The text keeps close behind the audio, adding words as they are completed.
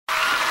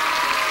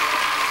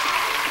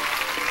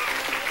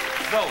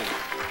Zoe,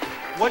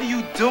 what are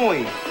you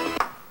doing?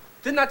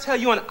 Didn't I tell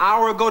you an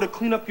hour ago to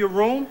clean up your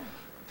room?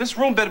 This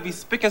room better be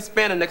spick and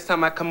span the next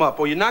time I come up,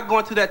 or you're not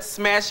going to that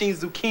smashing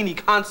zucchini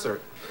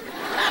concert.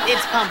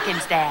 It's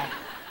pumpkins, Dad.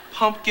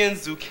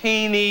 Pumpkins,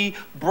 zucchini,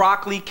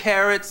 broccoli,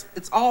 carrots.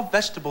 It's all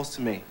vegetables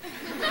to me.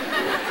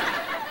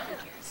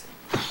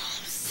 I'm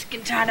sick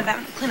and tired of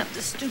having to clean up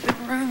this stupid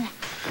room.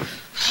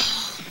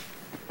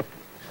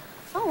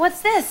 Oh,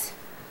 what's this?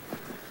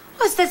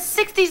 Oh, it's that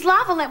 60s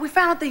lava lamp we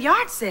found at the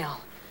yard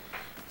sale.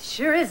 It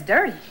sure is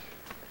dirty.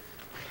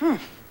 Who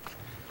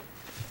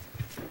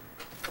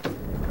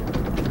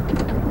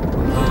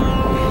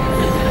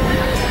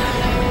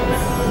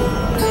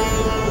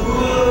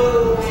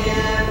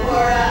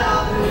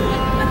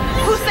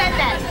said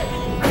that?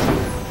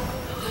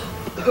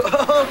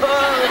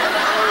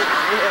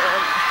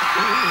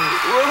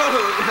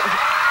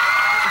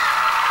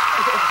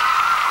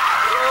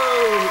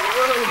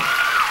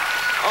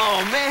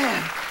 Oh,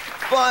 man.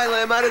 Finally,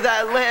 I'm out of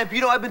that lamp.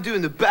 You know, I've been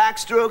doing the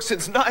backstroke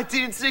since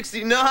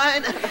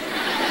 1969.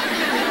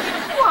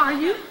 Who are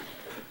you?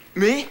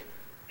 Me?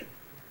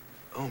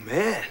 Oh,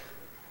 man.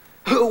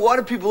 Why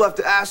do people have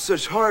to ask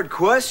such hard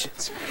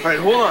questions? All right,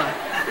 hold on.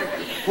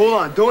 Hold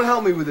on. Don't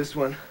help me with this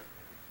one.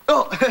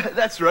 Oh,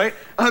 that's right.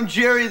 I'm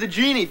Jerry the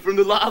Genie from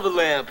the lava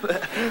lamp.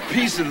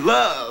 Peace and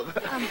love.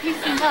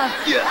 Peace and love.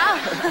 Yeah.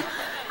 Oh,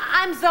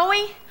 I'm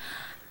Zoe.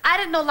 I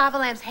didn't know lava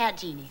lamps had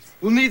genies.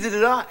 Well, neither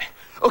did I.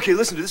 Okay,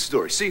 listen to this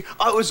story. See,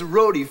 I was a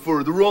roadie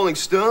for the Rolling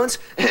Stones,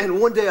 and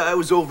one day I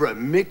was over at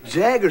Mick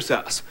Jagger's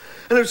house,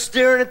 and I was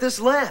staring at this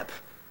lamp.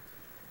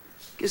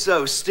 Guess I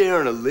was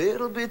staring a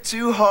little bit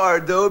too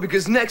hard, though,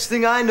 because next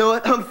thing I know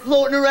it, I'm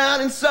floating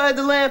around inside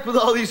the lamp with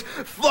all these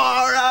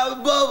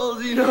far-out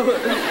bubbles, you know?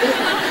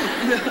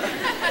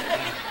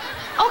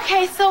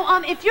 Okay, so,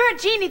 if you're a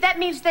genie, that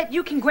means that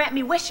you can grant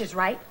me wishes,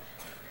 right?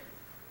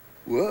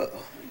 Whoa.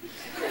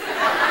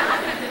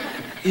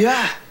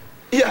 Yeah,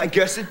 I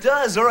guess it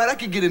does. All right, I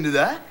could get into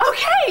that.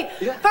 Okay.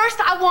 Yeah. First,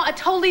 I want a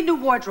totally new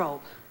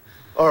wardrobe.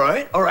 All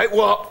right.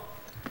 Well,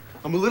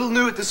 I'm a little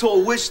new at this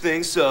whole wish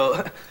thing,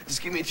 so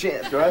just give me a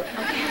chance, all right?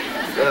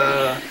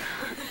 Okay.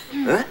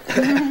 Huh?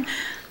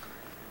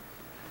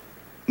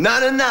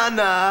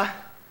 Na-na-na-na.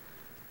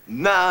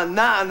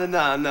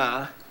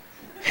 Na-na-na-na-na.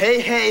 Hey,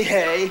 hey,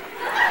 hey.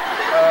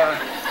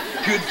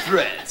 Good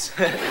threads.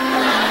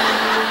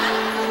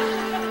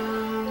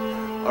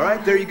 All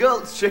right, there you go.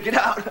 Let's check it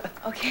out.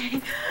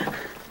 Okay.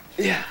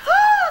 Yeah.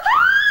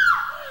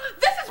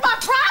 This is my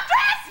prom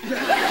dress?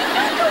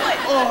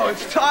 Oh,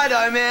 it's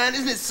tie-dye, man.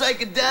 Isn't it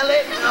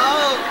psychedelic?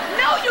 Oh.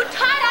 No, you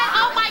tie-dye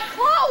all my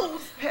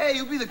clothes. Hey,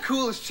 you'll be the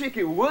coolest chick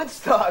at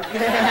Woodstock,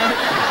 man.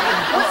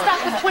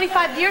 Woodstock was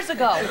 25 years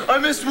ago. I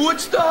missed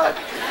Woodstock.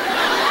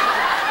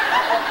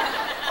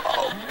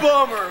 Oh,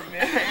 bummer,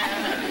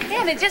 man.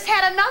 Man, it just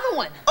had another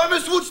one. I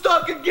missed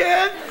Woodstock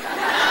again.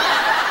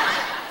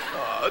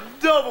 Oh,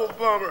 double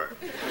bummer.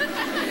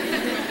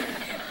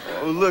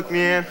 Oh, look,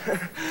 man.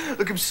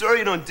 Look, I'm sorry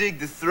you don't dig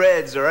the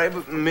threads, all right?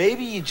 But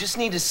maybe you just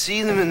need to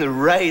see them in the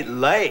right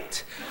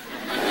light.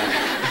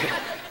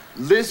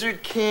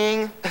 Lizard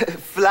King,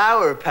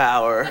 flower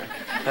power,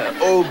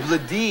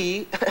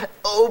 obla-dee,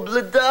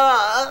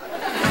 obla-da.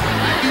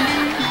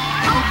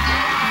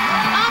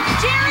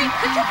 Jerry,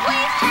 could you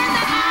please turn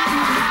that on?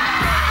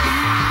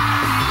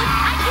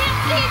 I can't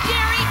see it,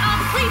 Jerry.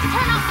 Please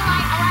turn off the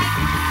light,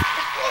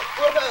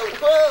 all right?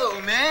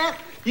 Whoa, man.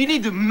 You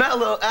need to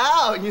mellow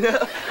out, you know?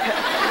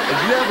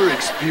 Have you ever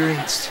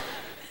experienced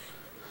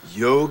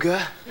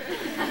yoga?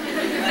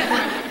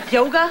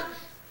 Yoga?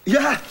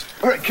 Yeah.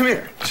 All right, come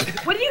here.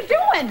 What are you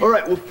doing? All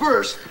right, well,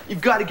 first,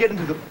 you've got to get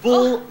into the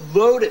full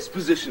lotus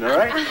position, all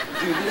right?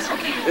 Do this.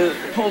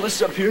 Okay. Pull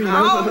this up here, you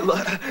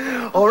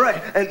know? All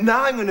right, and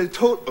now I'm going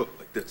to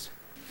like this.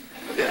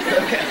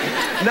 Okay.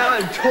 Now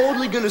I'm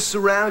totally going to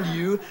surround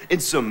you in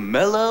some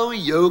mellow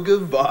yoga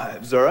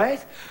vibes, all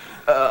right?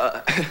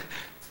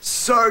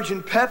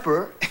 Sergeant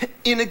Pepper,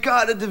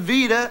 Inagata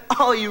Davida,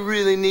 all you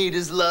really need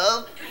is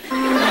love.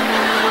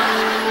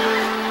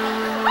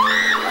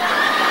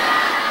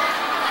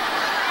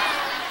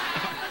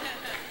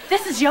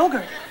 This is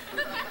yogurt.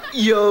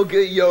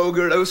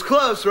 Yogurt. I was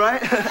close,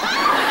 right?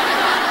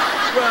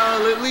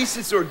 Well, at least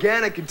it's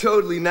organic and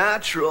totally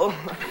natural.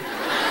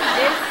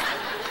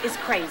 This is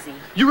crazy.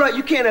 You're right,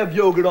 you can't have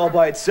yogurt all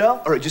by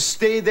itself. All right, just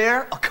stay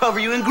there. I'll cover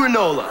you in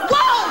granola.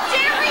 Whoa,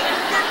 Jerry!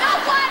 You know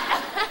what?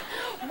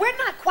 We're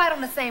not quite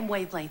on the same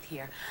wavelength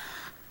here.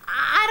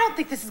 I don't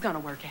think this is gonna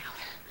work out.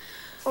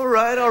 All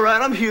right,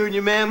 I'm hearing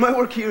you, man. My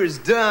work here is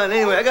done.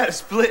 Anyway, I gotta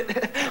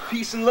split.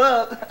 Peace and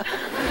love. Have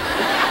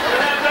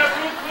that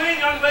room clean,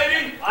 young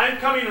lady. I'm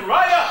coming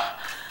right up.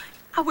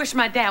 I wish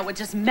my dad would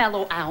just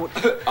mellow out.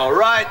 All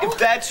right, if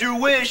that's your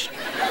wish. Wait,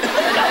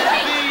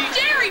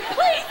 Jerry,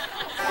 please!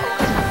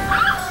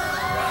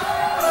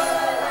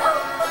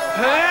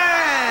 Hey!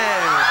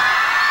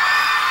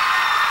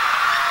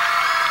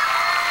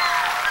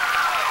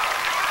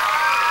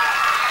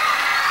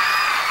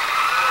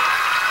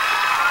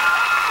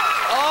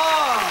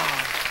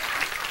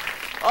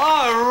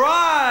 All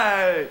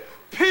right.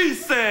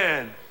 Peace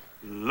and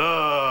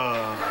love.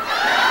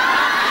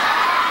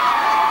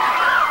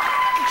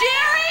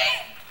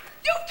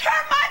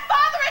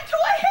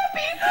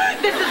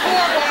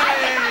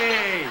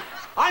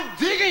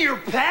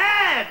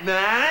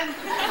 that, man.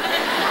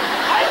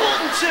 I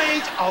wouldn't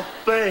change a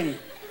thing.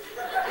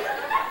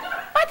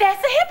 My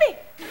dad's a hippie.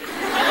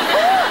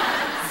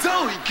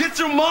 Zoe, get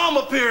your mom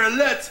up here and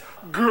let's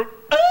go.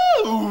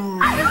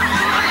 Oh!